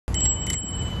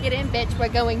Get in, bitch. We're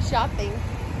going shopping.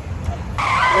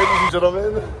 Ladies and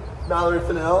gentlemen, Mallory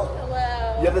Fennell.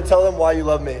 Hello. You have to tell them why you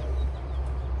love me.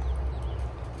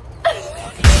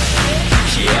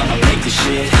 Yeah, I'ma make this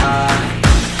shit hot.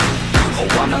 Oh,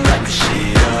 I'ma light this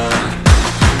shit up.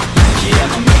 Yeah,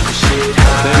 I'ma make this shit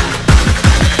hot.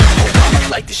 Oh, I'ma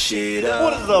light this shit up.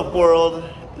 What is up, world?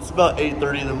 It's about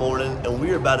 8:30 in the morning, and we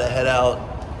are about to head out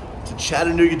to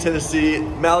Chattanooga, Tennessee.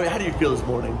 Mallory, how do you feel this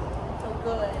morning? So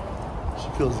good. She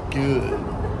feels good.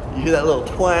 You hear that little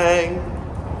twang?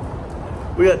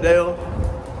 We got Dale.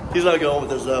 He's not going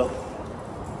with us though.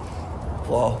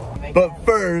 Well, but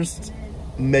first,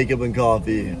 makeup and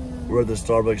coffee. We're at the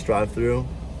Starbucks drive-thru.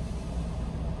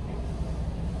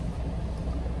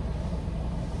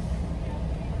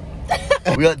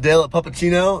 We got Dale at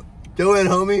Puppuccino. Go in,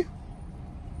 homie.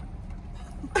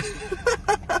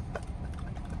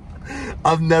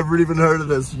 I've never even heard of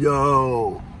this.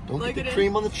 Yo. Don't get the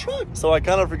cream on the truck. So I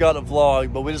kind of forgot to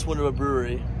vlog, but we just went to a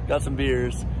brewery. Got some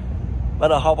beers. About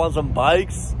to hop on some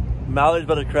bikes. Mallory's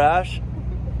about to crash.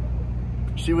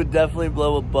 She would definitely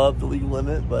blow above the legal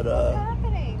limit, but What's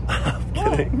happening? I'm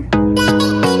kidding.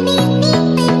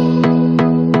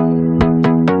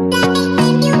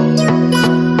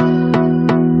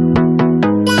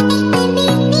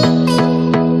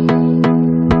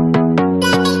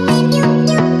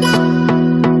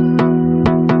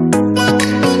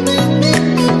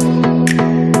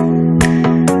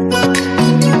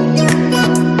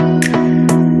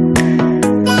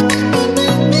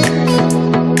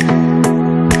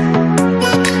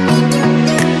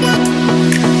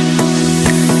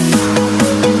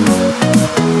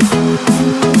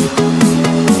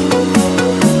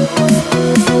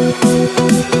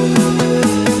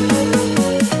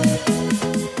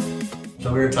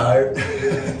 Tired.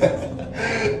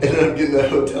 Ended up getting a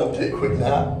hotel, take a quick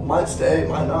nap. Might stay,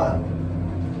 might not.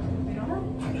 We don't know.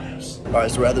 Who knows?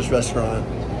 Alright, so we're at this restaurant.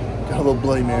 Got a little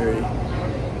Bloody Mary.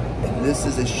 And this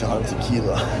is a shot of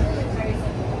tequila.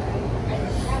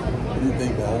 What do you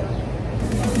think, man?